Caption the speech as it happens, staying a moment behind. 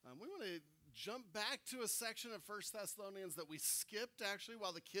jump back to a section of First Thessalonians that we skipped actually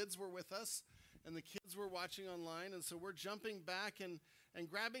while the kids were with us and the kids were watching online. And so we're jumping back and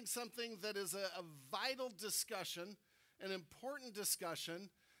grabbing something that is a vital discussion, an important discussion,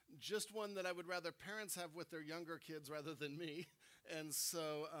 just one that I would rather parents have with their younger kids rather than me. And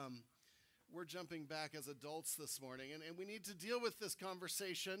so we're jumping back as adults this morning. And we need to deal with this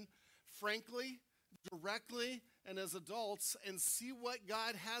conversation frankly, directly, and as adults, and see what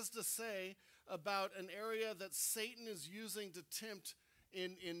God has to say about an area that Satan is using to tempt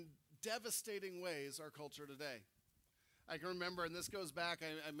in devastating ways our culture today. I can remember, and this goes back,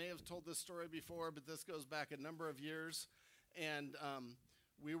 I may have told this story before, but this goes back a number of years, and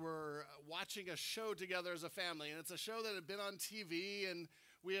we were watching a show together as a family, and it's a show that had been on TV, and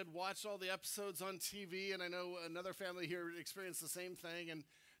we had watched all the episodes on TV, and I know another family here experienced the same thing, and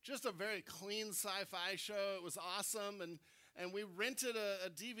just a very clean sci-fi show. It was awesome, and we rented a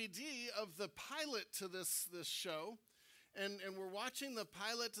DVD of the pilot to this show, and we're watching the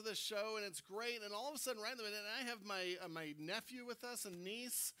pilot to this show, and it's great, and all of a sudden, right in the minute, and I have my nephew with us, and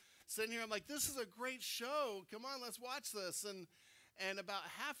niece, sitting here. I'm like, this is a great show. Come on, let's watch this. And about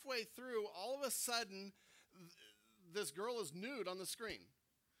halfway through, all of a sudden, this girl is nude on the screen.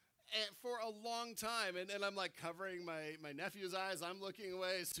 And for a long time, and I'm like covering my nephew's eyes, I'm looking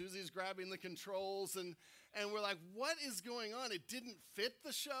away, Susie's grabbing the controls, and we're like, what is going on? It didn't fit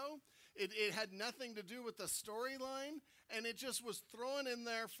the show, it had nothing to do with the storyline, and it just was thrown in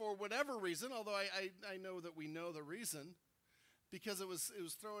there for whatever reason, although I know that we know the reason, because it was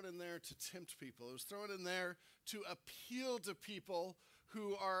thrown in there to tempt people. It was thrown in there to appeal to people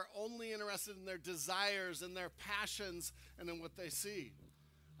who are only interested in their desires and their passions and in what they see.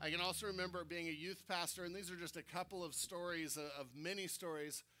 I can also remember being a youth pastor, and these are just a couple of stories of many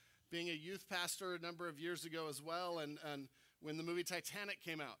stories, being a youth pastor a number of years ago as well, and when the movie Titanic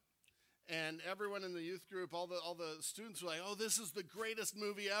came out. And everyone in the youth group, all the students were like, oh, this is the greatest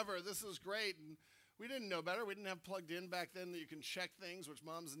movie ever. This is great. And we didn't know better. We didn't have plugged in back then that you can check things, which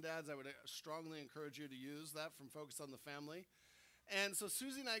moms and dads, I would strongly encourage you to use that from Focus on the Family. And so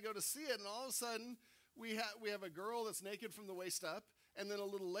Susie and I go to see it, and all of a sudden, we have a girl that's naked from the waist up, and then a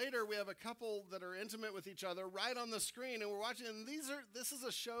little later, we have a couple that are intimate with each other right on the screen, and we're watching, and this is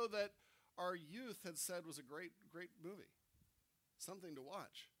a show that our youth had said was a great, great movie, something to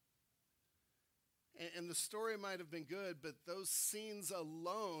watch. And the story might have been good, but those scenes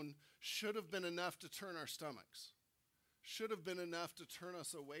alone should have been enough to turn our stomachs, should have been enough to turn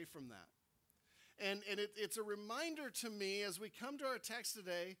us away from that. And it's a reminder to me as we come to our text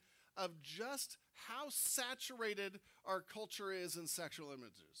today of just how saturated our culture is in sexual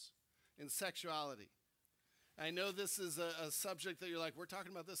images, in sexuality. I know this is a subject that you're like, we're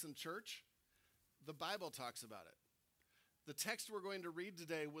talking about this in church. The Bible talks about it. The text we're going to read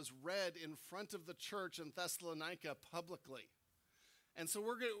today was read in front of the church in Thessalonica publicly. And so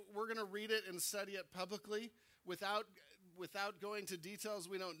we're going to read it and study it publicly without going to details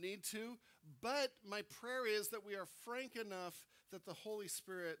we don't need to. But my prayer is that we are frank enough that the Holy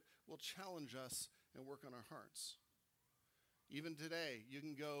Spirit will challenge us and work on our hearts. Even today, you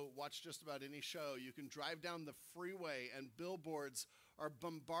can go watch just about any show. You can drive down the freeway and billboards are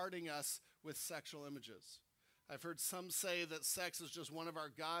bombarding us with sexual images. I've heard some say that sex is just one of our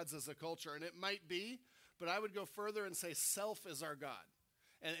gods as a culture, and it might be, but I would go further and say self is our God.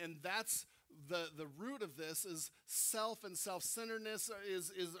 And that's the root of this is self, and self-centeredness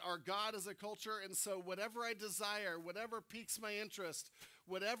is our God as a culture. And so whatever I desire, whatever piques my interest,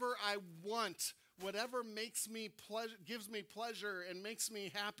 whatever I want, whatever makes me gives me pleasure and makes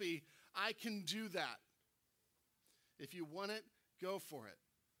me happy, I can do that. If you want it, go for it.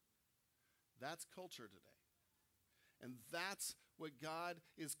 That's culture today. And that's what God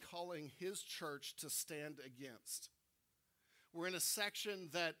is calling his church to stand against. We're in a section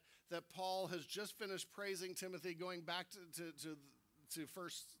that Paul has just finished praising Timothy, going back to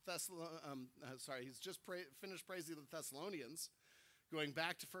First Thessalonians. He's just finished praising the Thessalonians, going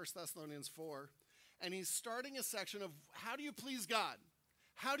back to 1 Thessalonians 4. And he's starting a section of how do you please God?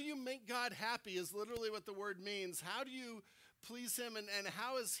 How do you make God happy is literally what the word means. How do you please him? And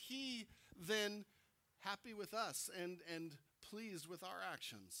how is he then happy with us and pleased with our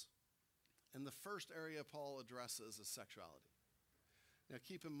actions? And the first area Paul addresses is sexuality. Now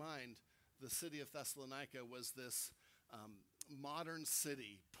keep in mind, the city of Thessalonica was this modern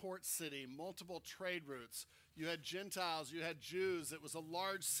city, port city, multiple trade routes. You had Gentiles, you had Jews. It was a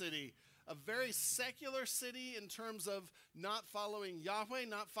large city, a very secular city in terms of not following Yahweh,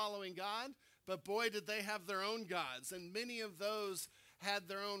 not following God. But boy, did they have their own gods. And many of those had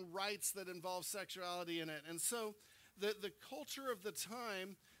their own rites that involved sexuality in it. And so the culture of the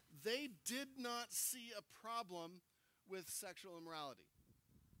time, they did not see a problem with sexual immorality.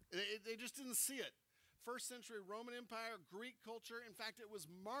 They just didn't see it. First century Roman Empire, Greek culture, in fact, it was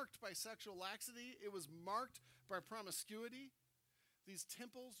marked by sexual laxity. It was marked by promiscuity. These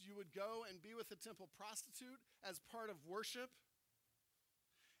temples, you would go and be with a temple prostitute as part of worship.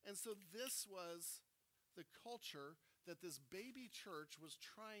 And so this was the culture that this baby church was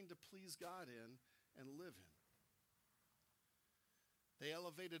trying to please God in and live in. They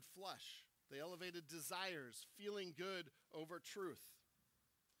elevated flesh. They elevated desires, feeling good over truth.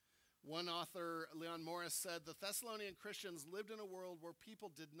 One author, Leon Morris, said, the Thessalonian Christians lived in a world where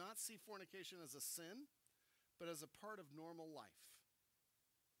people did not see fornication as a sin, but as a part of normal life.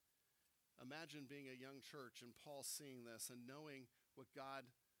 Imagine being a young church and Paul seeing this and knowing what God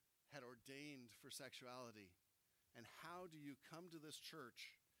had ordained for sexuality. And how do you come to this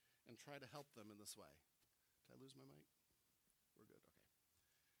church and try to help them in this way? Did I lose my mic? We're good, okay.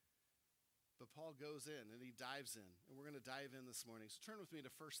 But Paul goes in and he dives in, and we're going to dive in this morning. So turn with me to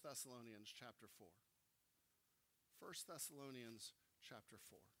 1 Thessalonians chapter 4. 1 Thessalonians chapter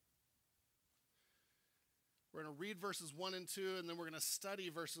 4. We're going to read verses 1 and 2, and then we're going to study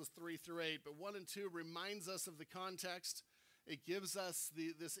verses 3 through 8. But 1 and 2 reminds us of the context. It gives us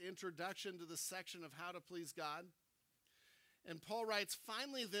this introduction to this section of how to please God. And Paul writes,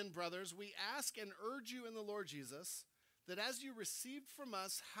 finally then, brothers, we ask and urge you in the Lord Jesus, that as you received from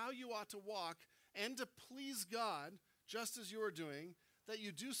us how you ought to walk and to please God, just as you are doing, that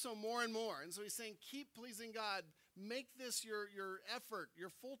you do so more and more. And so he's saying, keep pleasing God. Make this your effort. Your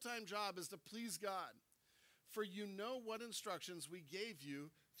full-time job is to please God. For you know what instructions we gave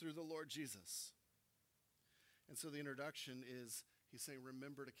you through the Lord Jesus. And so the introduction is, he's saying,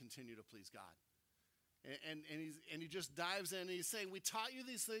 remember to continue to please God. And he just dives in and he's saying, we taught you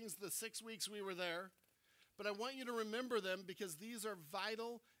these things the 6 weeks we were there. But I want you to remember them because these are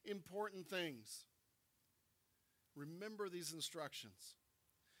vital, important things. Remember these instructions.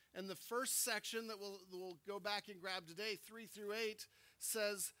 And the first section that we'll go back and grab today, 3 through 8,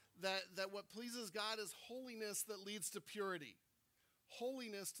 says that what pleases God is holiness that leads to purity.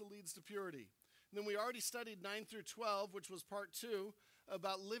 Holiness that leads to purity. And then we already studied 9 through 12, which was part 2,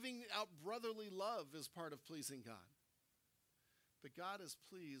 about living out brotherly love as part of pleasing God. But God is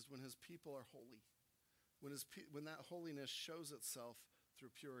pleased when his people are holy. When that holiness shows itself through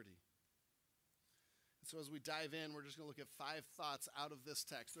purity. And so as we dive in, we're just going to look at 5 thoughts out of this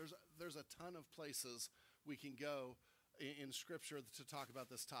text. There's a ton of places we can go in Scripture to talk about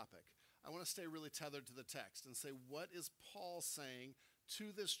this topic. I want to stay really tethered to the text and say, what is Paul saying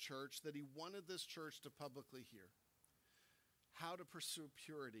to this church that he wanted this church to publicly hear? How to pursue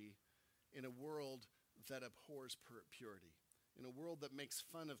purity in a world that abhors purity. In a world that makes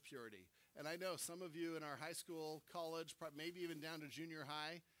fun of purity. And I know some of you in our high school, college, maybe even down to junior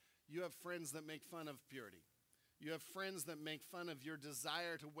high, you have friends that make fun of purity. You have friends that make fun of your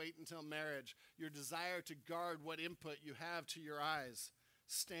desire to wait until marriage, your desire to guard what input you have to your eyes.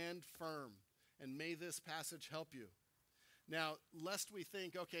 Stand firm, and may this passage help you. Now, lest we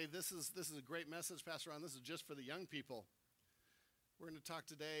think, okay, this is a great message, Pastor Ron, this is just for the young people. We're going to talk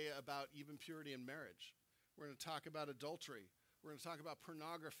today about even purity in marriage. We're going to talk about adultery. We're going to talk about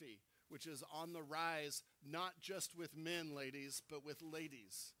pornography, which is on the rise, not just with men, ladies, but with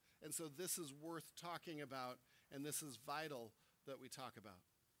ladies. And so this is worth talking about, and this is vital that we talk about.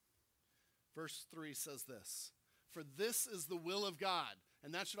 Verse 3 says this, for this is the will of God.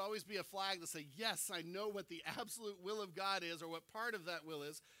 And that should always be a flag to say, yes, I know what the absolute will of God is, or what part of that will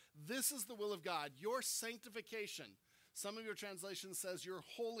is. This is the will of God, your sanctification. Some of your translations says your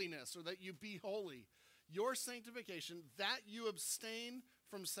holiness, or that you be holy. Your sanctification, that you abstain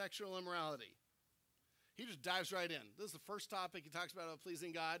from sexual immorality. He just dives right in. This is the first topic he talks about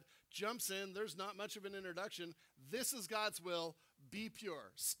pleasing God. Jumps in. There's not much of an introduction. This is God's will. Be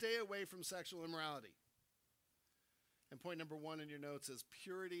pure. Stay away from sexual immorality. And point number 1 in your notes is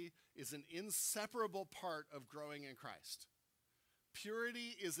purity is an inseparable part of growing in Christ.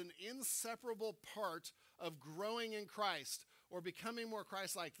 Purity is an inseparable part of growing in Christ or becoming more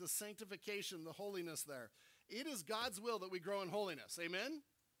Christ-like, the sanctification, the holiness there. It is God's will that we grow in holiness. Amen?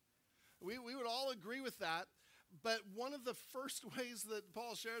 We would all agree with that. But one of the first ways that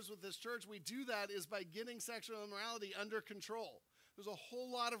Paul shares with this church we do that is by getting sexual immorality under control. There's a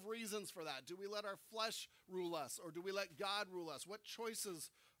whole lot of reasons for that. Do we let our flesh rule us, or do we let God rule us? What choices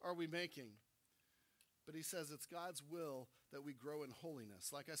are we making? But he says it's God's will that we grow in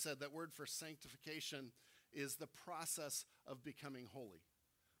holiness. Like I said, that word for sanctification is the process of becoming holy,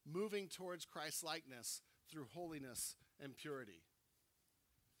 moving towards Christ-likeness through holiness and purity.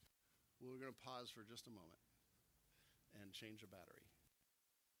 We're going to pause for just a moment and change the battery.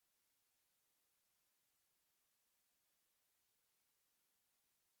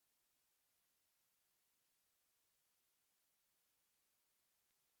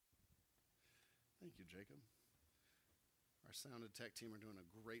 Thank you, Jacob. Our sound and tech team are doing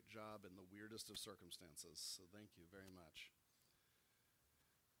a great job in the weirdest of circumstances, so thank you very much.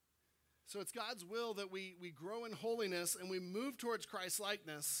 So it's God's will that we grow in holiness and we move towards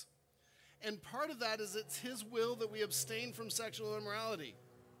Christ-likeness. And part of that is it's his will that we abstain from sexual immorality.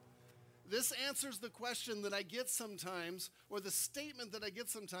 This answers the question that I get sometimes, or the statement that I get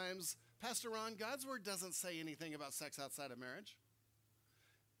sometimes, Pastor Ron, God's word doesn't say anything about sex outside of marriage.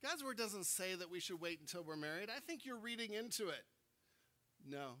 God's word doesn't say that we should wait until we're married. I think you're reading into it.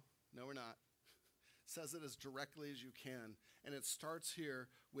 No, we're not. It says it as directly as you can. And it starts here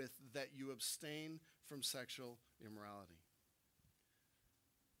with that you abstain from sexual immorality.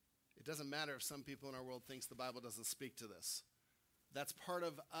 It doesn't matter if some people in our world thinks the Bible doesn't speak to this. That's part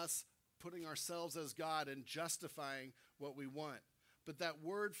of us putting ourselves as God and justifying what we want. But that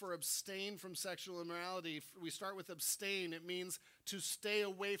word for abstain from sexual immorality, we start with abstain. It means to stay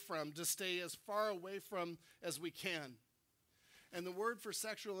away from, to stay as far away from as we can. And the word for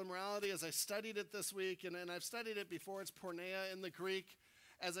sexual immorality, as I studied it this week, and I've studied it before, it's porneia in the Greek.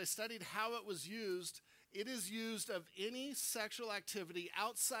 As I studied how it was used, it is used of any sexual activity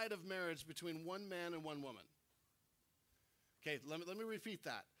outside of marriage between one man and one woman. Okay, let me repeat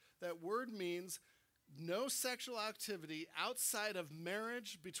that. That word means no sexual activity outside of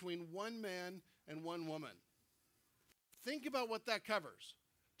marriage between one man and one woman. Think about what that covers.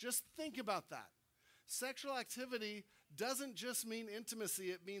 Just think about that. Sexual activity doesn't just mean intimacy,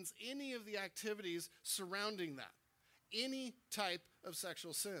 it means any of the activities surrounding that. Any type of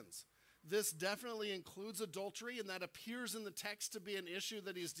sexual sins. This definitely includes adultery, and that appears in the text to be an issue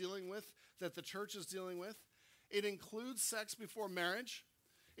that he's dealing with, that the church is dealing with. It includes sex before marriage.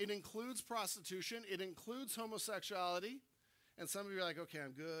 It includes prostitution. It includes homosexuality. And some of you are like, okay,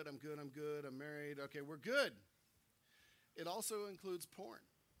 I'm good, I'm married. Okay, we're good. It also includes porn.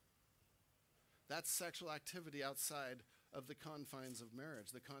 That's sexual activity outside of the confines of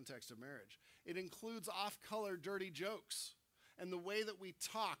marriage, the context of marriage. It includes off-color, dirty jokes and the way that we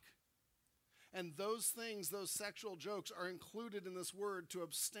talk. And those things, those sexual jokes, are included in this word to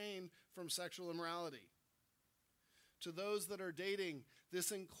abstain from sexual immorality. To those that are dating,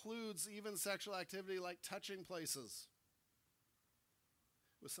 this includes even sexual activity like touching places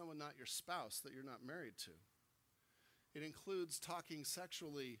with someone not your spouse that you're not married to. It includes talking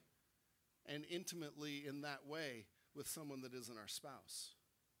sexually and intimately in that way with someone that isn't our spouse.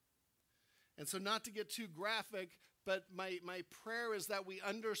 And so, not to get too graphic, but my prayer is that we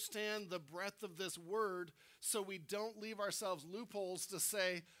understand the breadth of this word so we don't leave ourselves loopholes to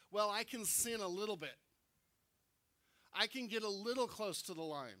say, well, I can sin a little bit. I can get a little close to the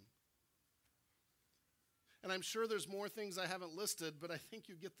line. And I'm sure there's more things I haven't listed, but I think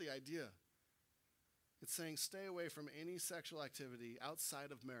you get the idea. It's saying stay away from any sexual activity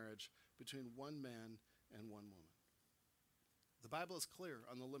outside of marriage between one man and one woman. The Bible is clear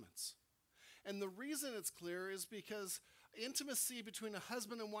on the limits. And the reason it's clear is because intimacy between a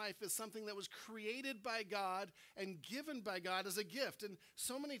husband and wife is something that was created by God and given by God as a gift. And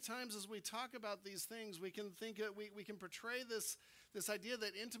so many times as we talk about these things, we can think we can portray this idea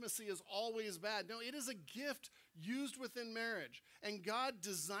that intimacy is always bad. No, it is a gift used within marriage. And God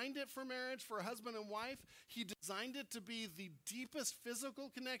designed it for marriage, for a husband and wife. He designed it to be the deepest physical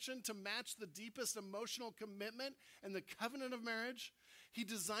connection to match the deepest emotional commitment and the covenant of marriage. He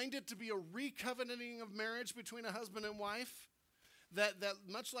designed it to be a recovenanting of marriage between a husband and wife, that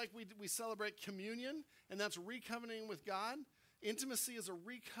much like we celebrate communion, and that's recovenanting with God, intimacy is a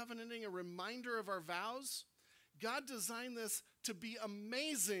recovenanting, a reminder of our vows. God designed this to be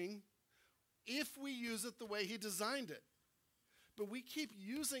amazing if we use it the way he designed it. But we keep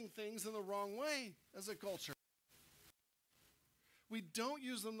using things in the wrong way as a culture. We don't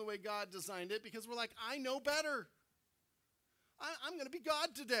use them the way God designed it because we're like, I know better. I'm going to be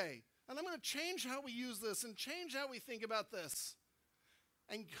God today, and I'm going to change how we use this and change how we think about this.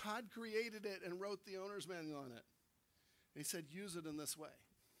 And God created it and wrote the owner's manual on it. And he said, use it in this way.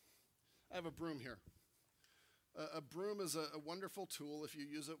 I have a broom here. A broom is a wonderful tool if you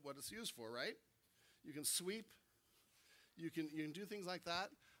use it what it's used for, right? You can sweep. You can do things like that.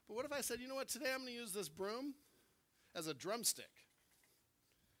 But what if I said, you know what, today I'm going to use this broom as a drumstick.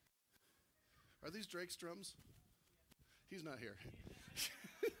 Are these Drake's drums? He's not here.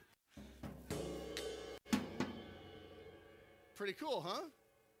 Pretty cool, huh?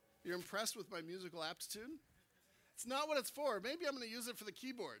 You're impressed with my musical aptitude? It's not what it's for. Maybe I'm going to use it for the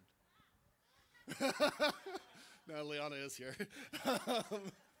keyboard. No, Liana is here.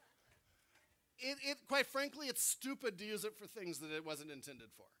 Quite frankly, it's stupid to use it for things that it wasn't intended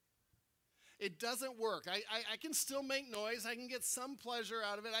for. It doesn't work. I can still make noise. I can get some pleasure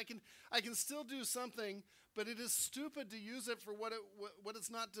out of it. I can still do something, but it is stupid to use it for what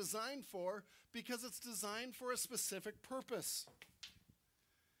it's not designed for, because it's designed for a specific purpose.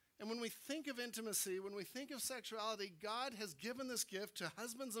 And when we think of intimacy, when we think of sexuality, God has given this gift to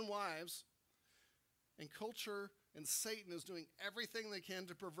husbands and wives, and culture and Satan is doing everything they can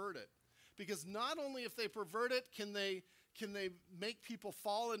to pervert it. Because not only if they pervert it can they make people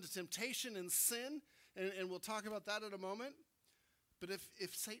fall into temptation and sin, and we'll talk about that in a moment, but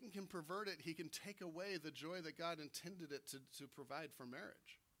if Satan can pervert it, he can take away the joy that God intended it to provide for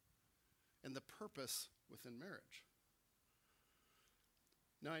marriage and the purpose within marriage.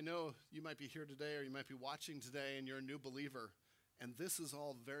 Now, I know you might be here today, or you might be watching today, and you're a new believer, and this is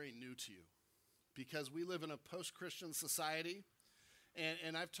all very new to you because we live in a post-Christian society,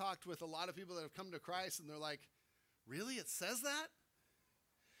 and I've talked with a lot of people that have come to Christ, and they're like, really, it says that?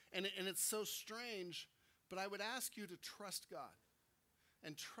 And it's so strange, but I would ask you to trust God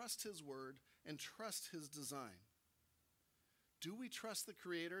and trust his word and trust his design. Do we trust the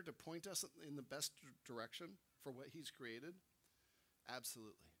Creator to point us in the best direction for what he's created?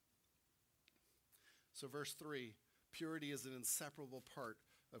 Absolutely. So verse 3, purity is an inseparable part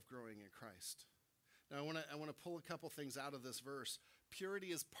of growing in Christ. Now I want to pull a couple things out of this verse. Purity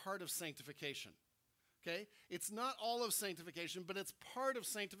is part of sanctification. Okay? It's not all of sanctification, but it's part of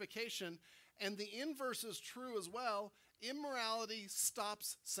sanctification. And the inverse is true as well. Immorality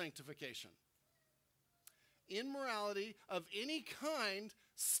stops sanctification. Immorality of any kind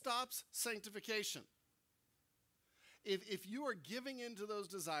stops sanctification. If you are giving in to those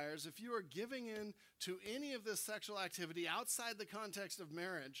desires, if you are giving in to any of this sexual activity outside the context of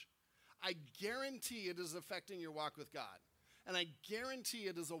marriage, I guarantee it is affecting your walk with God. And I guarantee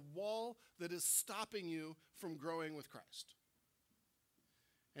it is a wall that is stopping you from growing with Christ.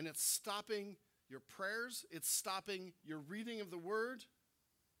 And it's stopping your prayers. It's stopping your reading of the word.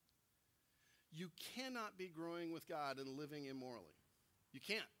 You cannot be growing with God and living immorally. You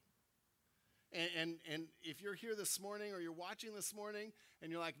can't. And if you're here this morning or you're watching this morning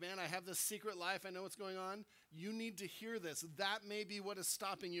and you're like, man, I have this secret life, I know what's going on, you need to hear this. That may be what is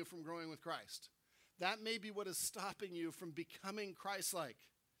stopping you from growing with Christ. That may be what is stopping you from becoming Christ-like.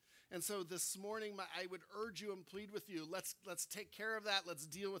 And so this morning, I would urge you and plead with you, let's take care of that, let's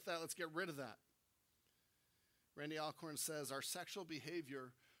deal with that, let's get rid of that. Randy Alcorn says, our sexual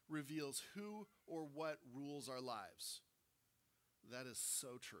behavior reveals who or what rules our lives. That is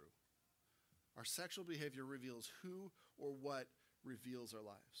so true. Our sexual behavior reveals who or what reveals our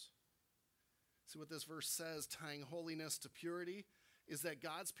lives. See what this verse says, tying holiness to purity, is that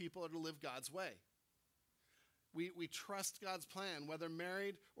God's people are to live God's way. We trust God's plan, whether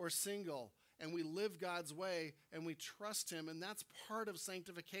married or single, and we live God's way, and we trust him, and that's part of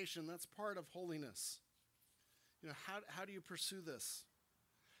sanctification. That's part of holiness. You know, how do you pursue this?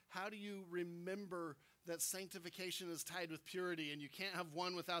 How do you remember that sanctification is tied with purity, and you can't have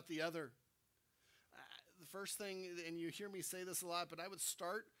one without the other? The first thing, and you hear me say this a lot, but I would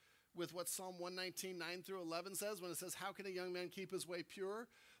start with what Psalm 119, 9 through 11 says, when it says, how can a young man keep his way pure?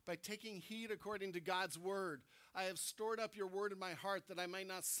 By taking heed according to God's word. I have stored up your word in my heart that I might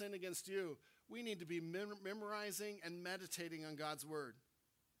not sin against you. We need to be memorizing and meditating on God's word.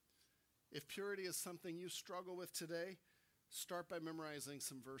 If purity is something you struggle with today, start by memorizing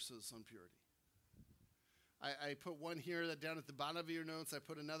some verses on purity. I put one here that down at the bottom of your notes. I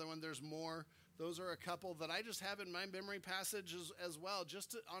put another one. There's more. Those are a couple that I just have in my memory passages as well,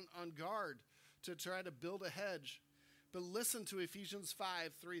 just on guard to try to build a hedge. But listen to Ephesians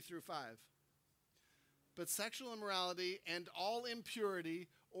 5, 3 through 5. But sexual immorality and all impurity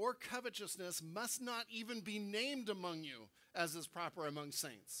or covetousness must not even be named among you, as is proper among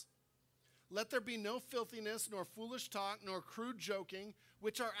saints. Let there be no filthiness, nor foolish talk, nor crude joking,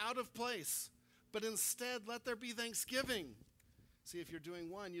 which are out of place. But instead, let there be thanksgiving. See, if you're doing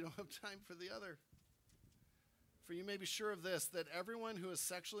one, you don't have time for the other. For you may be sure of this, that everyone who is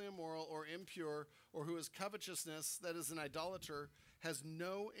sexually immoral or impure, or who is covetousness, that is an idolater, has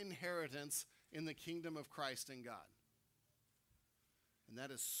no inheritance in the kingdom of Christ and God. And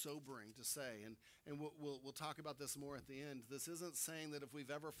that is sobering to say. And we'll talk about this more at the end. This isn't saying that if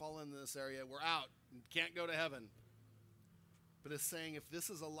we've ever fallen in this area, we're out and can't go to heaven. But it's saying if this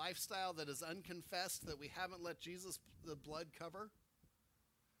is a lifestyle that is unconfessed, that we haven't let Jesus, the blood, cover,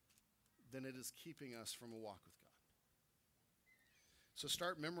 then it is keeping us from a walk with God. So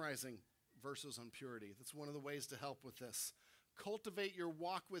start memorizing verses on purity. That's one of the ways to help with this. Cultivate your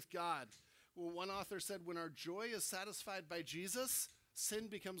walk with God. Well, one author said, when our joy is satisfied by Jesus, sin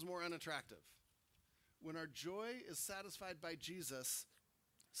becomes more unattractive. When our joy is satisfied by Jesus,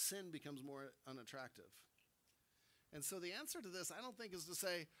 sin becomes more unattractive. And so the answer to this, I don't think, is to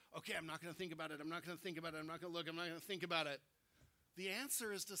say, okay, I'm not going to think about it. I'm not going to think about it. I'm not going to look. I'm not going to think about it. The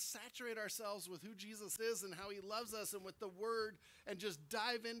answer is to saturate ourselves with who Jesus is and how he loves us and with the word and just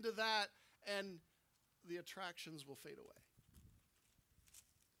dive into that, and the attractions will fade away.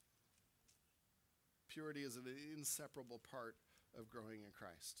 Purity is an inseparable part of growing in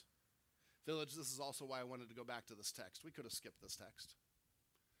Christ. Village, this is also why I wanted to go back to this text. We could have skipped this text.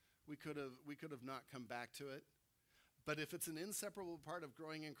 We could have not come back to it. But if it's an inseparable part of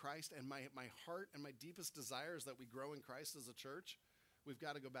growing in Christ, and my heart and my deepest desire is that we grow in Christ as a church, we've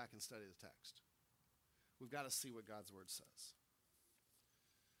got to go back and study the text. We've got to see what God's word says.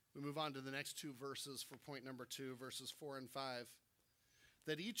 We move on to the next two verses for point number 2, verses 4 and 5.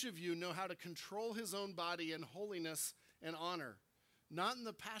 That each of you know how to control his own body in holiness and honor, not in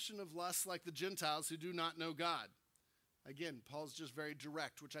the passion of lust like the Gentiles who do not know God. Again, Paul's just very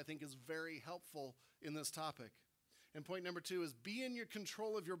direct, which I think is very helpful in this topic. And point number 2 is be in your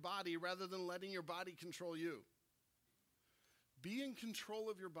control of your body rather than letting your body control you. Be in control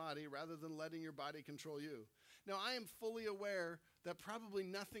of your body rather than letting your body control you. Now, I am fully aware that probably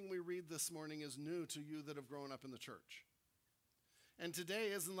nothing we read this morning is new to you that have grown up in the church. And today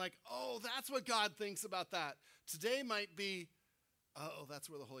isn't like, oh, that's what God thinks about that. Today might be, oh, that's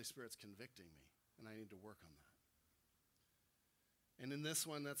where the Holy Spirit's convicting me, and I need to work on that. And in this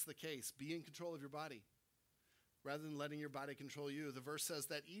one, that's the case. Be in control of your body rather than letting your body control you. The verse says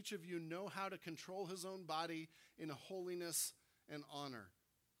that each of you know how to control his own body in holiness and honor.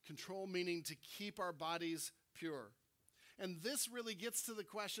 Control meaning to keep our bodies pure. And this really gets to the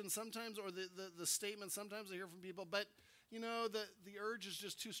question sometimes, or the statement sometimes I hear from people, but you know, the urge is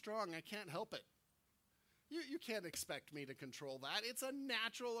just too strong. I can't help it. You can't expect me to control that. It's a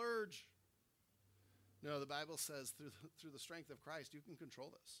natural urge. No, the Bible says through the strength of Christ, you can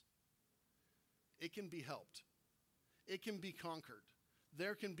control this. It can be helped. It can be conquered.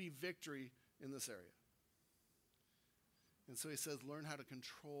 There can be victory in this area. And so he says, learn how to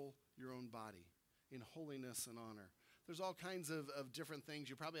control your own body in holiness and honor. There's all kinds of different things.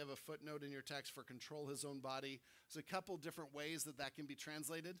 You probably have a footnote in your text for control his own body. There's a couple different ways that can be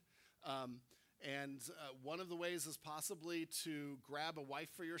translated. One of the ways is possibly to grab a wife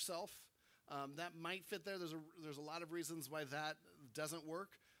for yourself. That might fit there. There's a lot of reasons why that doesn't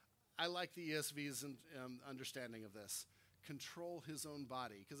work. I like the ESV's understanding of this. Control his own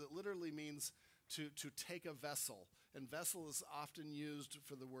body, because it literally means to take a vessel. And vessel is often used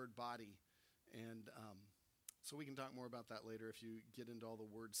for the word body. And so we can talk more about that later if you get into all the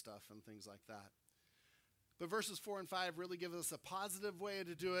word stuff and things like that. But verses 4 and 5 really give us a positive way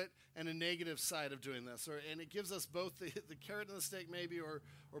to do it and a negative side of doing this. And it gives us both the carrot and the stick maybe, or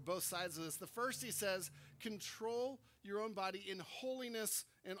both sides of this. The first, he says, control your own body in holiness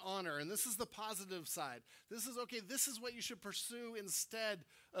and honor. And this is the positive side. This is what you should pursue instead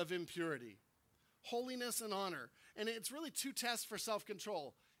of impurity. Holiness and honor. And it's really two tests for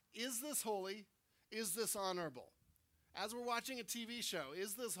self-control. Is this holy? Is this honorable? As we're watching a TV show,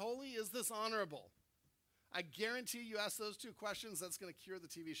 is this holy? Is this honorable? I guarantee you ask those two questions, that's going to cure the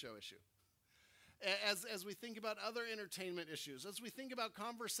TV show issue. As we think about other entertainment issues, as we think about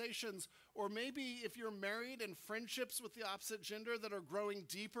conversations, or maybe if you're married and friendships with the opposite gender that are growing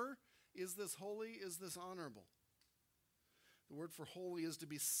deeper, is this holy? Is this honorable? The word for holy is to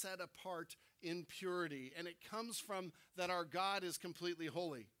be set apart in purity, and it comes from that our God is completely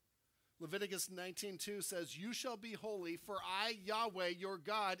holy. Leviticus 19:2 says, you shall be holy, for I, Yahweh, your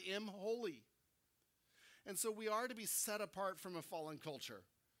God, am holy. And so we are to be set apart from a fallen culture.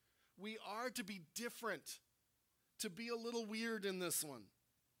 We are to be different, to be a little weird in this one.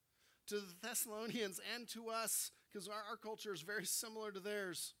 To the Thessalonians and to us, because our culture is very similar to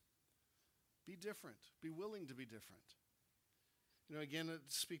theirs. Be different. Be willing to be different. You know, again, to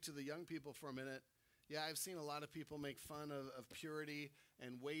speak to the young people for a minute. Yeah, I've seen a lot of people make fun of purity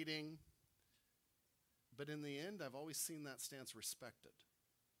and waiting. But in the end, I've always seen that stance respected.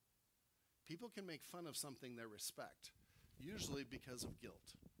 People can make fun of something they respect, usually because of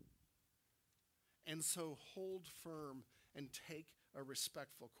guilt. And so hold firm and take a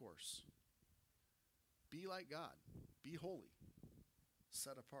respectful course. Be like God. Be holy.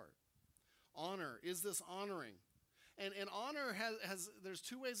 Set apart. Honor. Is this honoring? And honor has there's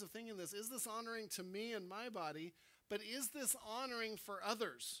two ways of thinking this. Is this honoring to me and my body? But is this honoring for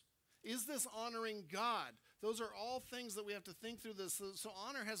others? Is this honoring God? Those are all things that we have to think through this. So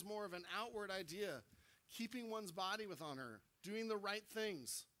honor has more of an outward idea. Keeping one's body with honor. Doing the right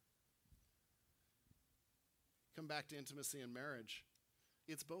things. Come back to intimacy and marriage.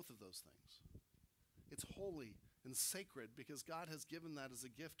 It's both of those things. It's holy and sacred because God has given that as a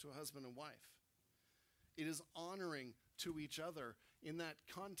gift to a husband and wife. It is honoring to each other in that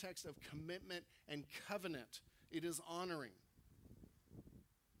context of commitment and covenant. It is honoring.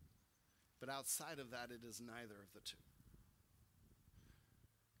 But outside of that, it is neither of the two.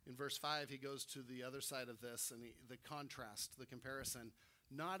 In verse 5, he goes to the other side of this, and the contrast, the comparison,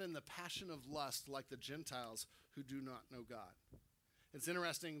 not in the passion of lust like the Gentiles who do not know God. It's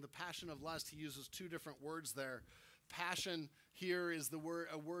interesting, the passion of lust, he uses two different words there. Passion here is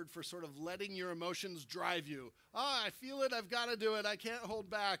a word for sort of letting your emotions drive you. I feel it, I've got to do it, I can't hold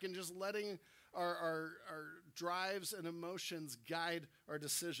back, and just letting our drives and emotions guide our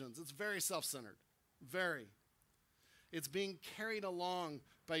decisions. It's very self-centered, very. It's being carried along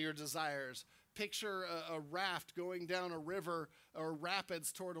by your desires. Picture a raft going down a river or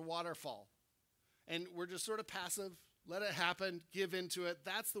rapids toward a waterfall. And we're just sort of passive, let it happen, give into it.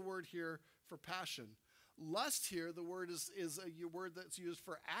 That's the word here for passion. Lust here, the word is a word that's used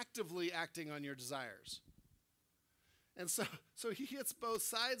for actively acting on your desires. And so he hits both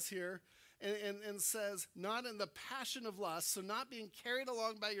sides here and says, not in the passion of lust, so not being carried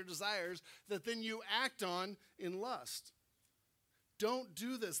along by your desires that then you act on in lust. Don't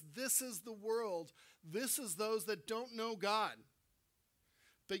do this. This is the world. This is those that don't know God.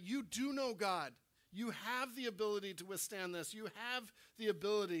 But you do know God. You have the ability to withstand this. You have the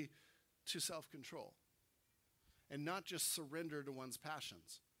ability to self-control and not just surrender to one's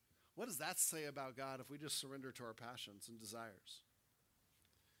passions. What does that say about God if we just surrender to our passions and desires?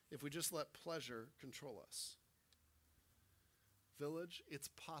 If we just let pleasure control us? Village, it's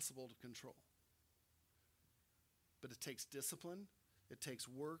possible to control. But it takes discipline, it takes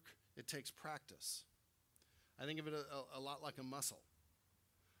work, it takes practice. I think of it a lot like a muscle.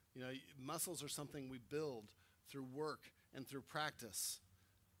 You know, muscles are something we build through work and through practice.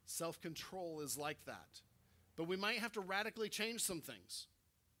 Self-control is like that. But we might have to radically change some things.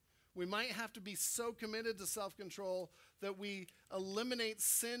 We might have to be so committed to self-control that we eliminate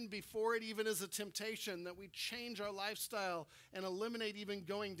sin before it even is a temptation, that we change our lifestyle and eliminate even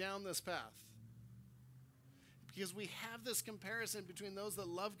going down this path. Because we have this comparison between those that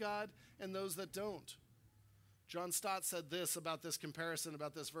love God and those that don't. John Stott said this about this comparison,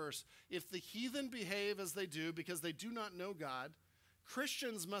 about this verse. If the heathen behave as they do because they do not know God,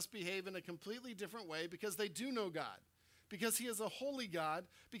 Christians must behave in a completely different way because they do know God, because he is a holy God,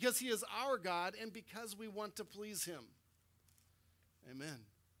 because he is our God, and because we want to please him. Amen.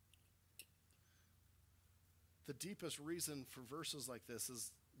 The deepest reason for verses like this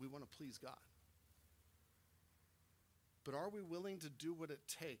is we want to please God. But are we willing to do what it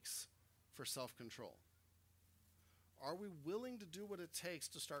takes for self-control? Are we willing to do what it takes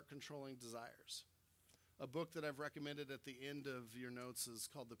to start controlling desires? A book that I've recommended at the end of your notes is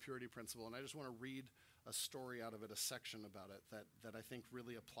called The Purity Principle, and I just want to read a story out of it, a section about it that I think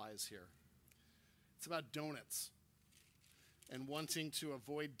really applies here. It's about donuts and wanting to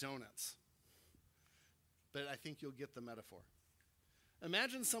avoid donuts. But I think you'll get the metaphor.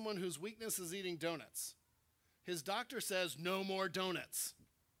 Imagine someone whose weakness is eating donuts. His doctor says, no more donuts.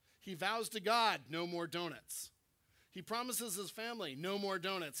 He vows to God, no more donuts. He promises his family, no more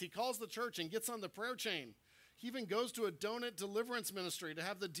donuts. He calls the church and gets on the prayer chain. He even goes to a donut deliverance ministry to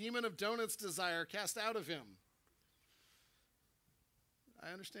have the demon of donuts desire cast out of him.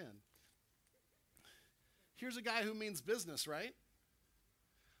 I understand. Here's a guy who means business, right?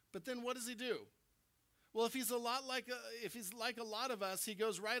 But then what does he do? Well, if he's like a lot of us, he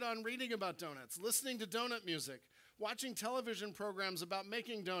goes right on reading about donuts, listening to donut music, watching television programs about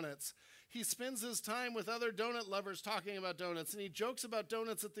making donuts. He spends his time with other donut lovers talking about donuts, and he jokes about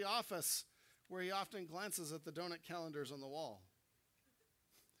donuts at the office, where he often glances at the donut calendars on the wall.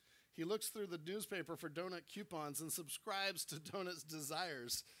 He looks through the newspaper for donut coupons and subscribes to Donuts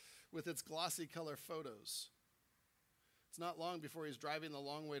Desires with its glossy color photos. It's not long before he's driving the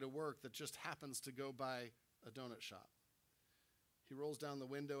long way to work that just happens to go by a donut shop. He rolls down the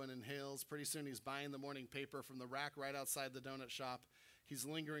window and inhales. Pretty soon he's buying the morning paper from the rack right outside the donut shop. He's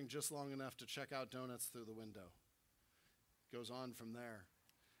lingering just long enough to check out donuts through the window. Goes on from there.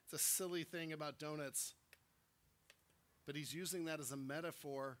 It's a silly thing about donuts, but he's using that as a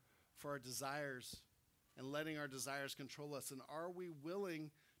metaphor for our desires and letting our desires control us. And are we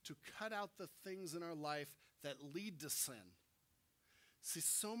willing to cut out the things in our life that lead to sin? See,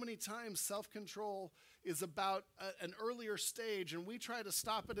 so many times self-control is about an earlier stage, and we try to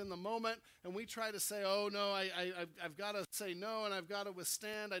stop it in the moment, and we try to say, oh, no, I've got to say no, and I've got to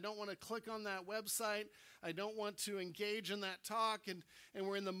withstand. I don't want to click on that website. I don't want to engage in that talk, and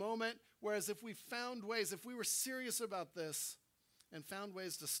we're in the moment. Whereas if we found ways, if we were serious about this and found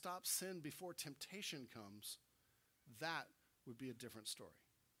ways to stop sin before temptation comes, that would be a different story.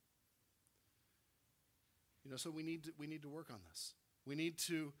 So we need to work on this. We need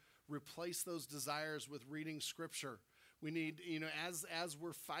to replace those desires with reading Scripture. We need, as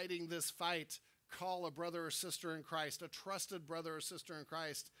we're fighting this fight, call a brother or sister in Christ, a trusted brother or sister in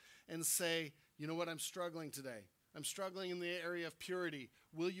Christ, and say, you know what, I'm struggling today. I'm struggling in the area of purity.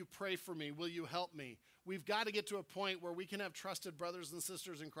 Will you pray for me? Will you help me? We've got to get to a point where we can have trusted brothers and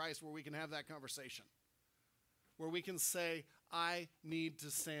sisters in Christ, where we can have that conversation, where we can say, I need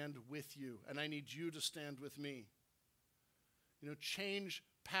to stand with you, and I need you to stand with me. Change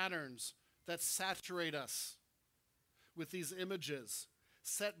patterns that saturate us with these images.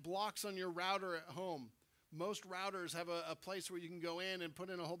 Set blocks on your router at home. Most routers have a place where you can go in and put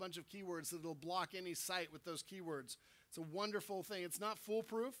in a whole bunch of keywords that will block any site with those keywords. It's a wonderful thing. It's not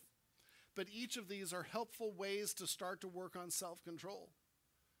foolproof, but each of these are helpful ways to start to work on self-control.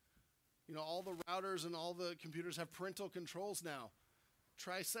 All the routers and all the computers have parental controls now.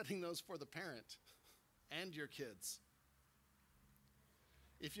 Try setting those for the parent and your kids.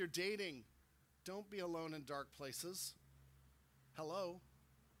 If you're dating, don't be alone in dark places. Hello.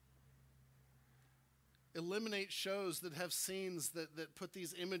 Eliminate shows that have scenes that put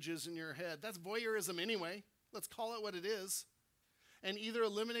these images in your head. That's voyeurism anyway. Let's call it what it is. And either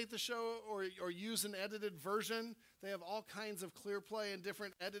eliminate the show or use an edited version. They have all kinds of clear play and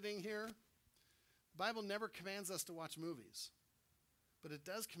different editing here. The Bible never commands us to watch movies, but it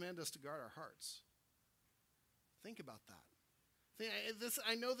does command us to guard our hearts. Think about that.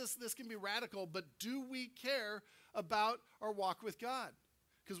 I know this can be radical, but do we care about our walk with God?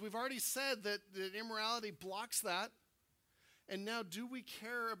 Because we've already said that immorality blocks that. And now, do we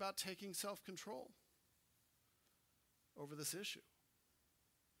care about taking self-control over this issue?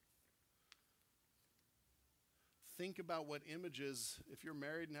 Think about what images, if you're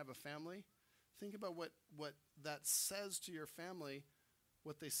married and have a family, think about what that says to your family,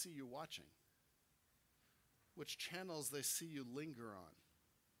 what they see you watching, which channels they see you linger on.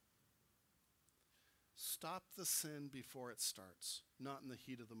 Stop the sin before it starts, not in the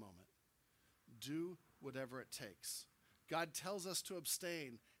heat of the moment. Do whatever it takes. God tells us to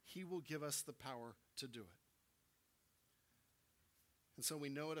abstain. He will give us the power to do it. And so we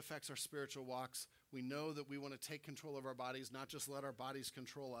know it affects our spiritual walks. We know that we want to take control of our bodies, not just let our bodies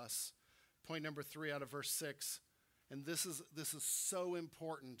control us. Point number 3 out of verse 6, and this is so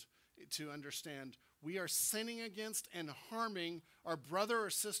important to understand. We are sinning against and harming our brother or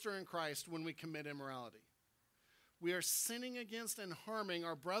sister in Christ when we commit immorality. We are sinning against and harming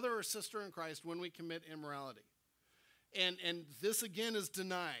our brother or sister in Christ when we commit immorality. And this again is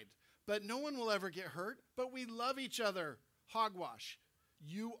denied. But no one will ever get hurt, but we love each other. Hogwash.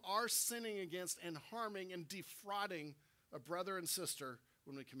 You are sinning against and harming and defrauding a brother and sister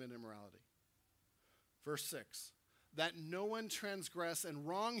when we commit immorality. Verse 6, that no one transgress and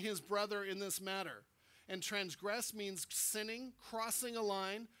wrong his brother in this matter. And transgress means sinning, crossing a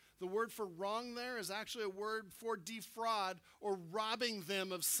line. The word for wrong there is actually a word for defraud or robbing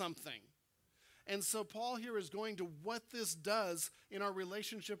them of something. And so Paul here is going to what this does in our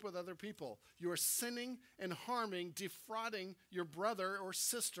relationship with other people. You are sinning and harming, defrauding your brother or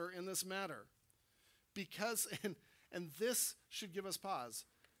sister in this matter. Because, and this should give us pause.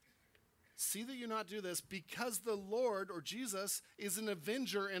 See that you not do this, because the Lord or Jesus is an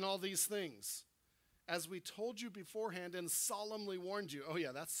avenger in all these things. As we told you beforehand and solemnly warned you. Oh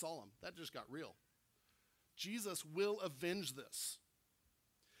yeah, that's solemn. That just got real. Jesus will avenge this.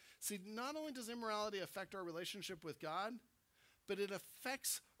 See, not only does immorality affect our relationship with God, but it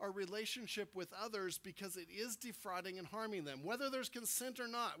affects our relationship with others because it is defrauding and harming them, whether there's consent or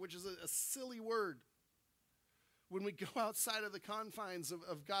not, which is a silly word when we go outside of the confines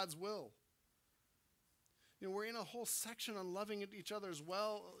of God's will. You know, we're in a whole section on loving each other as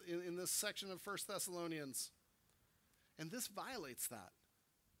well in this section of 1 Thessalonians, and this violates that.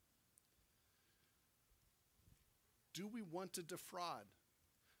 Do we want to defraud?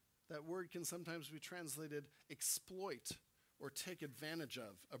 That word can sometimes be translated exploit or take advantage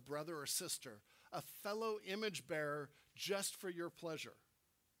of a brother or sister, a fellow image bearer just for your pleasure.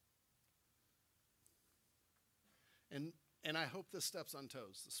 And I hope this steps on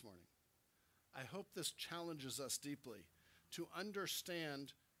toes this morning. I hope this challenges us deeply to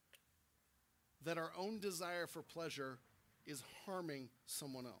understand that our own desire for pleasure is harming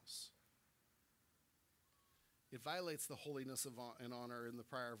someone else. It violates the holiness and honor in the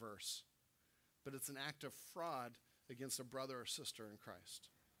prior verse, but it's an act of fraud against a brother or sister in Christ.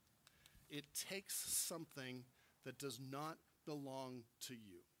 It takes something that does not belong to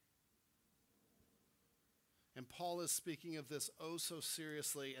you. And Paul is speaking of this oh so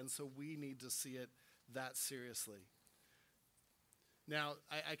seriously, and so we need to see it that seriously. Now,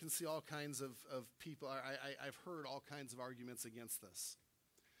 I can see all kinds of people. I've heard all kinds of arguments against this.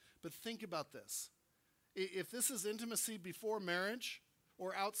 But think about this. If this is intimacy before marriage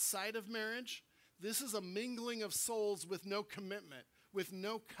or outside of marriage, this is a mingling of souls with no commitment, with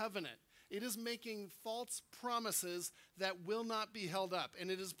no covenant. It is making false promises that will not be held up,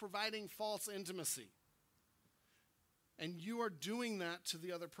 and it is providing false intimacy. And you are doing that to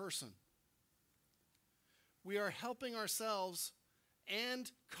the other person. We are helping ourselves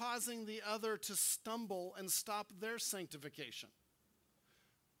and causing the other to stumble and stop their sanctification.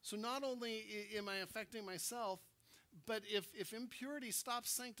 So not only am I affecting myself, but if impurity stops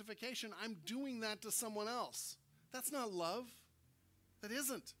sanctification, I'm doing that to someone else. That's not love. That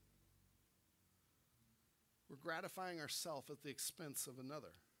isn't. We're gratifying ourselves at the expense of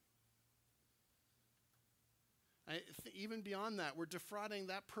another. Even beyond that, we're defrauding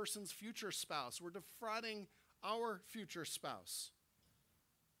that person's future spouse. We're defrauding our future spouse.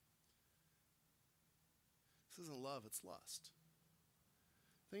 This isn't love, it's lust.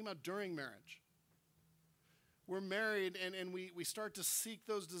 Think about during marriage. We're married and we start to seek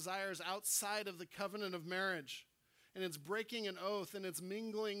those desires outside of the covenant of marriage. And it's breaking an oath and it's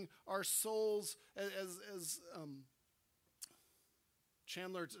mingling our souls as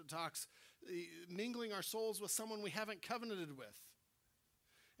Chandler talks, mingling our souls with someone we haven't covenanted with.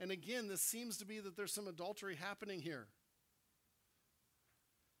 And again, this seems to be that there's some adultery happening here.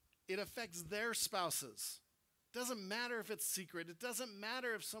 It affects their spouses. Doesn't matter if it's secret. It doesn't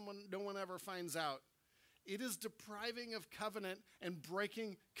matter if no one ever finds out. It is depriving of covenant and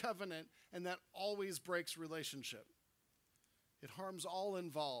breaking covenant, and that always breaks relationship. It harms all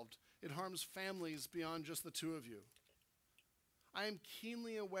involved. It harms families beyond just the two of you. I am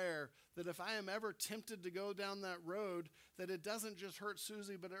keenly aware that if I am ever tempted to go down that road, that it doesn't just hurt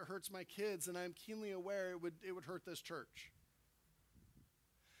Susie, but it hurts my kids, and I am keenly aware it would hurt this church.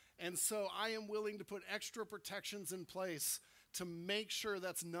 And so I am willing to put extra protections in place to make sure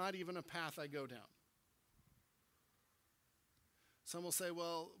that's not even a path I go down. Some will say,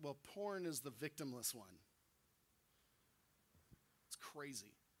 well, porn is the victimless one. It's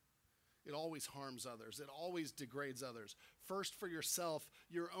crazy. It always harms others. It always degrades others. First for yourself,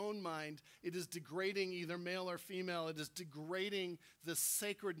 your own mind. It is degrading either male or female. It is degrading the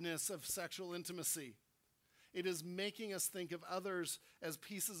sacredness of sexual intimacy. It is making us think of others as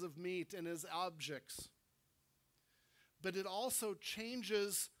pieces of meat and as objects. But it also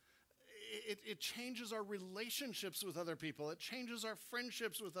changes, it changes our relationships with other people. It changes our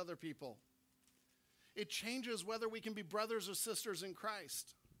friendships with other people. It changes whether we can be brothers or sisters in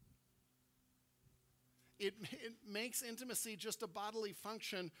Christ. It makes intimacy just a bodily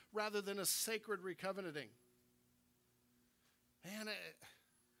function rather than a sacred recovenanting. Man,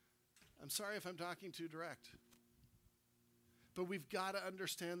 I'm sorry if I'm talking too direct. But we've got to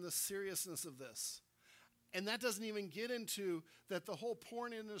understand the seriousness of this. And that doesn't even get into that the whole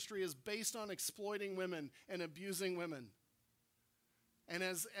porn industry is based on exploiting women and abusing women. And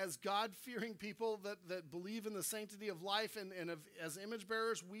as God-fearing people that believe in the sanctity of life and as image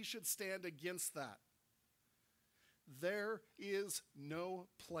bearers, we should stand against that. There is no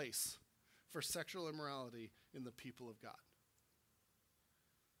place for sexual immorality in the people of God.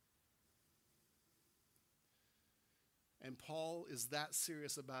 And Paul is that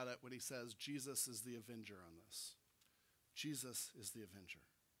serious about it when he says Jesus is the avenger on this. Jesus is the avenger.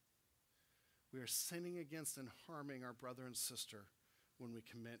 We are sinning against and harming our brother and sister when we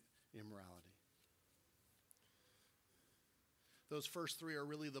commit immorality. Those first three are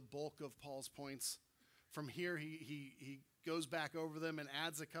really the bulk of Paul's points. From here, he goes back over them and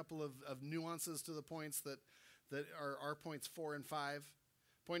adds a couple of nuances to the points that are our points 4 and 5.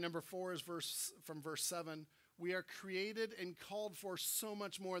 Point number 4 is from verse 7. We are created and called for so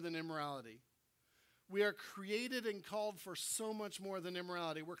much more than immorality. We are created and called for so much more than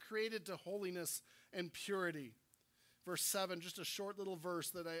immorality. We're created to holiness and purity. Verse 7, just a short little verse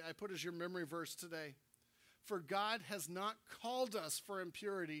that I put as your memory verse today. For God has not called us for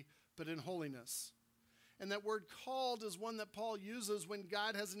impurity, but in holiness. And that word called is one that Paul uses when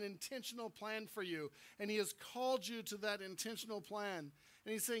God has an intentional plan for you. And he has called you to that intentional plan.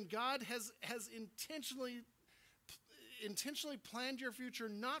 And he's saying God has intentionally planned your future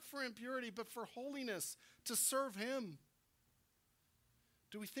not for impurity, but for holiness, to serve him.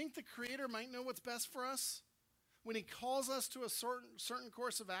 Do we think the Creator might know what's best for us? When he calls us to a certain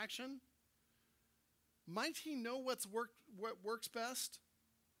course of action, might he know what works best?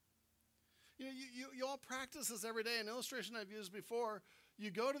 You know, you all practice this every day. An illustration I've used before, you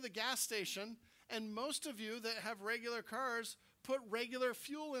go to the gas station, and most of you that have regular cars put regular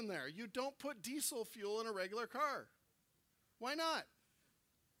fuel in there. You don't put diesel fuel in a regular car. Why not?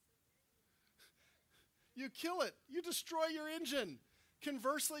 You kill it. You destroy your engine.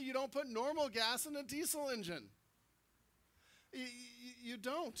 Conversely, you don't put normal gas in a diesel engine. You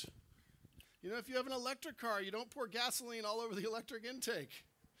don't. You know, if you have an electric car, you don't pour gasoline all over the electric intake.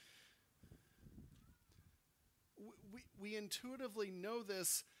 We intuitively know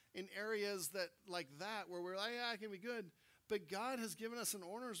this in areas that like that where we're like, yeah, it can be good. But God has given us an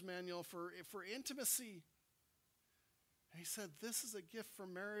owner's manual for intimacy. And he said, this is a gift for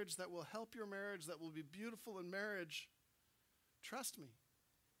marriage that will help your marriage, that will be beautiful in marriage. Trust me.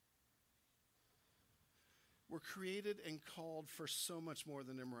 We're created and called for so much more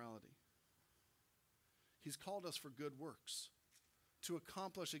than immorality. He's called us for good works, to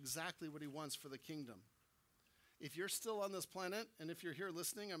accomplish exactly what he wants for the kingdom. If you're still on this planet, and if you're here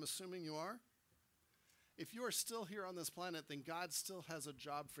listening, I'm assuming you are. If you are still here on this planet, then God still has a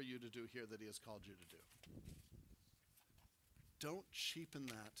job for you to do here that he has called you to do. Don't cheapen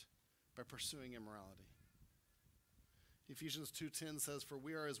that by pursuing immorality. Ephesians 2:10 says, for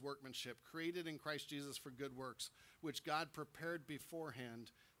we are his workmanship, created in Christ Jesus for good works, which God prepared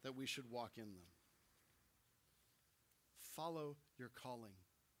beforehand that we should walk in them. Follow your calling.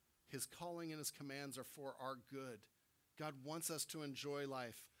 His calling and his commands are for our good. God wants us to enjoy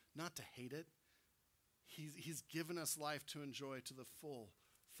life, not to hate it. He's given us life to enjoy to the full.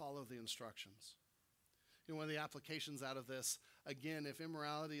 Follow the instructions. You know, one of the applications out of this, again, if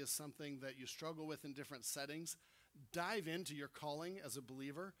immorality is something that you struggle with in different settings, dive into your calling as a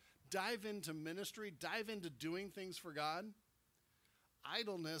believer. Dive into ministry. Dive into doing things for God.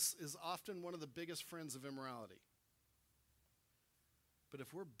 Idleness is often one of the biggest friends of immorality. But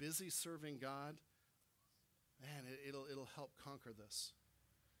if we're busy serving God, man, it'll help conquer this.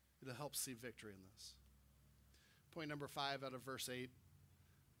 It'll help see victory in this. Point number 5 out of verse 8.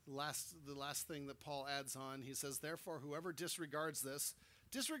 The last thing that Paul adds on, he says, therefore, whoever disregards this,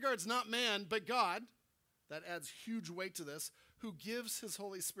 disregards not man, but God, that adds huge weight to this, who gives his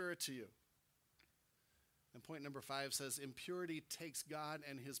Holy Spirit to you. And point number 5 says, impurity takes God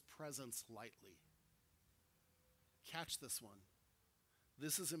and his presence lightly. Catch this one.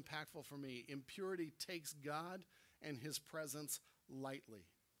 This is impactful for me. Impurity takes God and his presence lightly.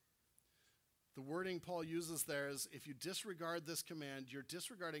 The wording Paul uses there is, if you disregard this command, you're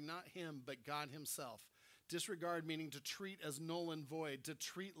disregarding not him, but God himself. Disregard meaning to treat as null and void, to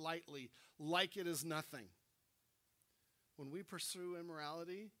treat lightly, like it is nothing. When we pursue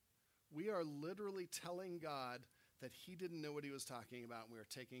immorality, we are literally telling God that he didn't know what he was talking about, and we are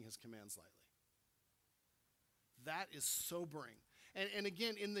taking his commands lightly. That is sobering. And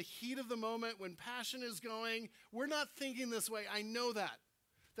again, in the heat of the moment, when passion is going, we're not thinking this way. I know that.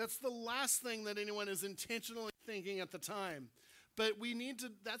 That's the last thing that anyone is intentionally thinking at the time. But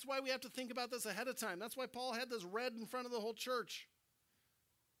that's why we have to think about this ahead of time. That's why Paul had this read in front of the whole church.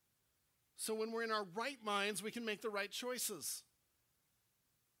 So when we're in our right minds, we can make the right choices.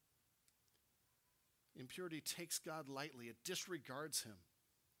 Impurity takes God lightly. It disregards him.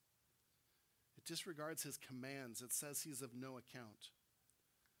 It disregards his commands. It says he's of no account.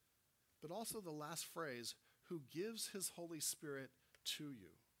 But also the last phrase, who gives his Holy Spirit to you.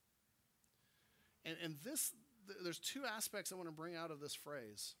 And there's two aspects I want to bring out of this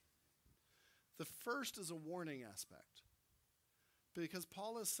phrase. The first is a warning aspect. Because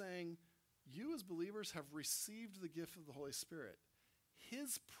Paul is saying, you as believers have received the gift of the Holy Spirit.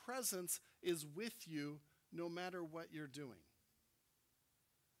 His presence is with you no matter what you're doing.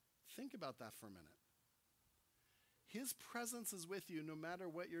 Think about that for a minute. His presence is with you no matter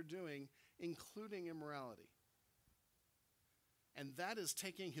what you're doing, including immorality. And that is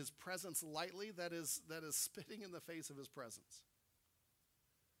taking his presence lightly. That is spitting in the face of his presence.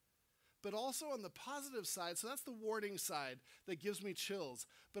 But also on the positive side, so that's the warning side that gives me chills.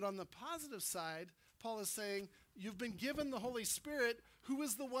 But on the positive side, Paul is saying, you've been given the Holy Spirit, who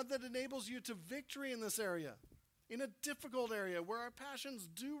is the one that enables you to victory in this area, in a difficult area where our passions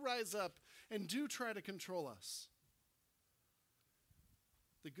do rise up and do try to control us.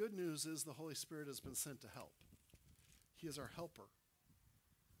 The good news is the Holy Spirit has been sent to help. He is our helper.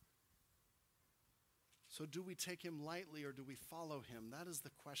 So do we take him lightly or do we follow him? That is the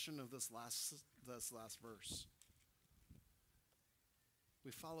question of this last verse.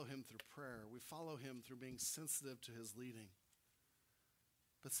 We follow him through prayer. We follow him through being sensitive to his leading.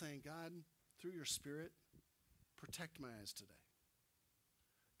 But saying, God, through your Spirit, protect my eyes today.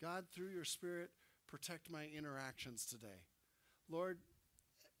 God, through your Spirit, protect my interactions today. Lord,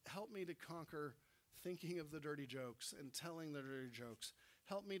 help me to conquer thinking of the dirty jokes and telling the dirty jokes.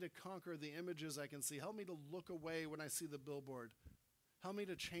 Help me to conquer the images I can see. Help me to look away when I see the billboard. Help me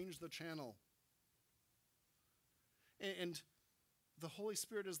to change the channel. And the Holy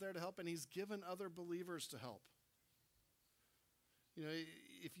Spirit is there to help, and he's given other believers to help. You know,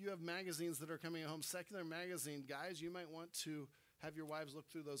 if you have magazines that are coming home, secular magazine, guys, you might want to have your wives look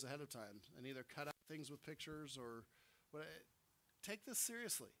through those ahead of time and either cut out things with pictures or what. Take this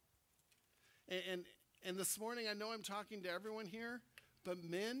seriously. And this morning, I know I'm talking to everyone here, but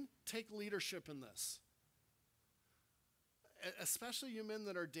men, take leadership in this. Especially you men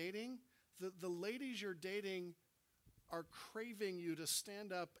that are dating, the ladies you're dating are craving you to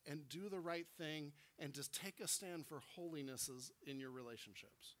stand up and do the right thing and to take a stand for holinesses in your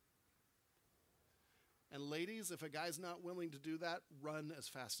relationships. And ladies, if a guy's not willing to do that, run as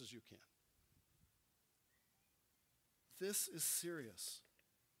fast as you can. This is serious.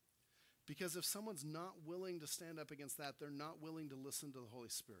 Because if someone's not willing to stand up against that, they're not willing to listen to the Holy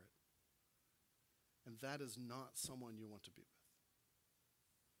Spirit. And that is not someone you want to be with.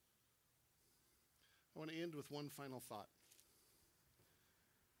 I want to end with one final thought.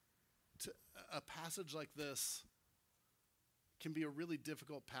 A passage like this can be a really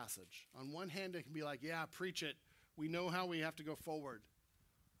difficult passage. On one hand, it can be like, yeah, preach it. We know how we have to go forward.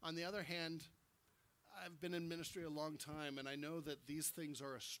 On the other hand, I've been in ministry a long time, and I know that these things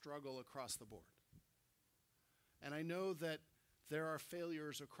are a struggle across the board. And I know that there are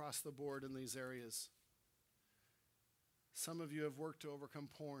failures across the board in these areas. Some of you have worked to overcome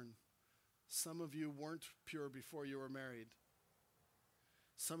porn. Some of you weren't pure before you were married.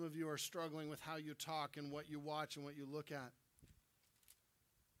 Some of you are struggling with how you talk and what you watch and what you look at.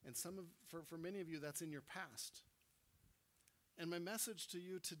 And for many of you, that's in your past. And my message to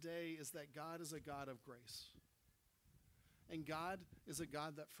you today is that God is a God of grace. And God is a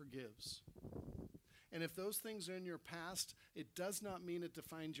God that forgives. And if those things are in your past, it does not mean it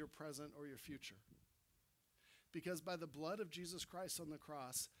defines your present or your future. Because by the blood of Jesus Christ on the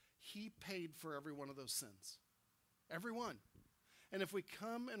cross, he paid for every one of those sins. Every one. And if we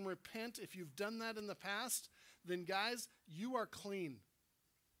come and repent, if you've done that in the past, then guys, you are clean.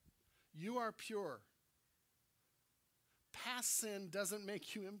 You are pure. Past sin doesn't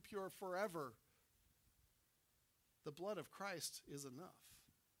make you impure forever. The blood of Christ is enough.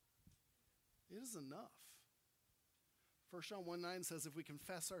 It is enough. 1 John 1:9 says, if we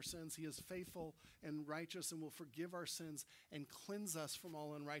confess our sins, he is faithful and righteous and will forgive our sins and cleanse us from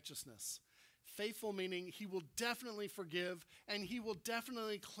all unrighteousness. Faithful meaning he will definitely forgive and he will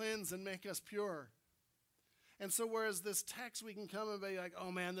definitely cleanse and make us pure. And so whereas this text we can come and be like,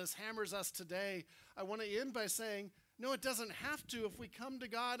 oh man, this hammers us today, I want to end by saying, no, it doesn't have to. If we come to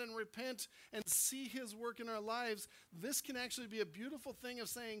God and repent and see his work in our lives, this can actually be a beautiful thing of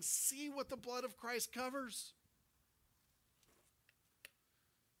saying, see what the blood of Christ covers.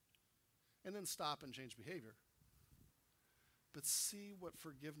 And then stop and change behavior. But see what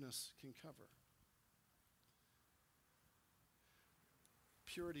forgiveness can cover.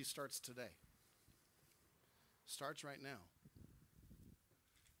 Purity starts today. Starts right now.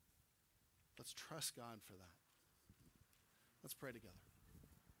 Let's trust God for that. Let's pray together.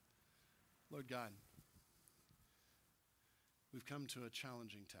 Lord God, we've come to a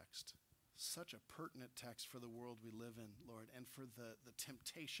challenging text. Such a pertinent text for the world we live in, Lord, and for the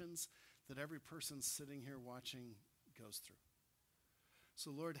temptations that every person sitting here watching goes through. So,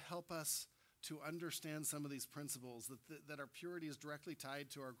 Lord, help us to understand some of these principles, that our purity is directly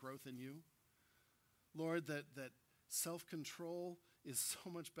tied to our growth in you. Lord, that self-control is so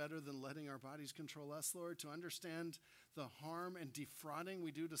much better than letting our bodies control us, Lord, to understand the harm and defrauding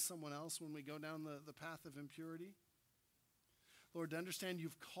we do to someone else when we go down the path of impurity. Lord, to understand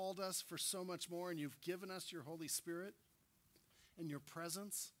you've called us for so much more and you've given us your Holy Spirit and your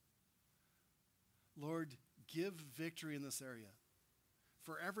presence. Lord, give victory in this area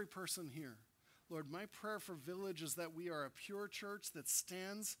for every person here. Lord, my prayer for Village is that we are a pure church that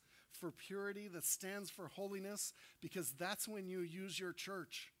stands for purity, that stands for holiness, because that's when you use your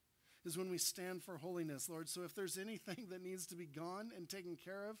church, is when we stand for holiness, Lord. So if there's anything that needs to be gone and taken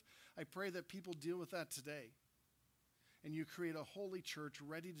care of, I pray that people deal with that today. And you create a holy church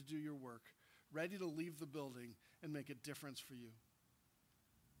ready to do your work, ready to leave the building and make a difference for you.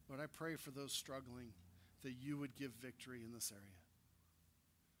 Lord, I pray for those struggling that you would give victory in this area,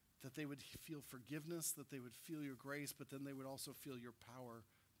 that they would feel forgiveness, that they would feel your grace, but then they would also feel your power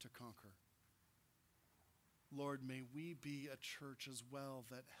to conquer. Lord, may we be a church as well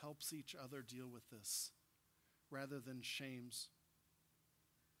that helps each other deal with this rather than shames,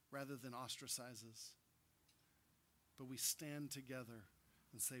 rather than ostracizes. But we stand together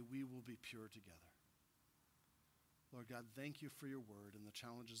and say we will be pure together. Lord God, thank you for your word and the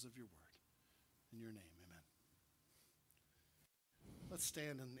challenges of your word. In your name, amen. Let's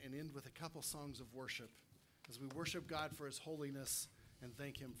stand and end with a couple songs of worship as we worship God for his holiness and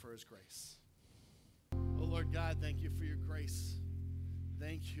thank him for his grace. Oh, Lord God, thank you for your grace.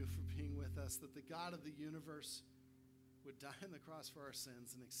 Thank you for being with us, that the God of the universe would die on the cross for our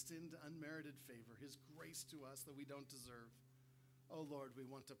sins and extend unmerited favor, his grace to us that we don't deserve. Oh, Lord, we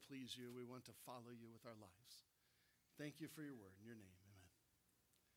want to please you. We want to follow you with our lives. Thank you for your word in your name.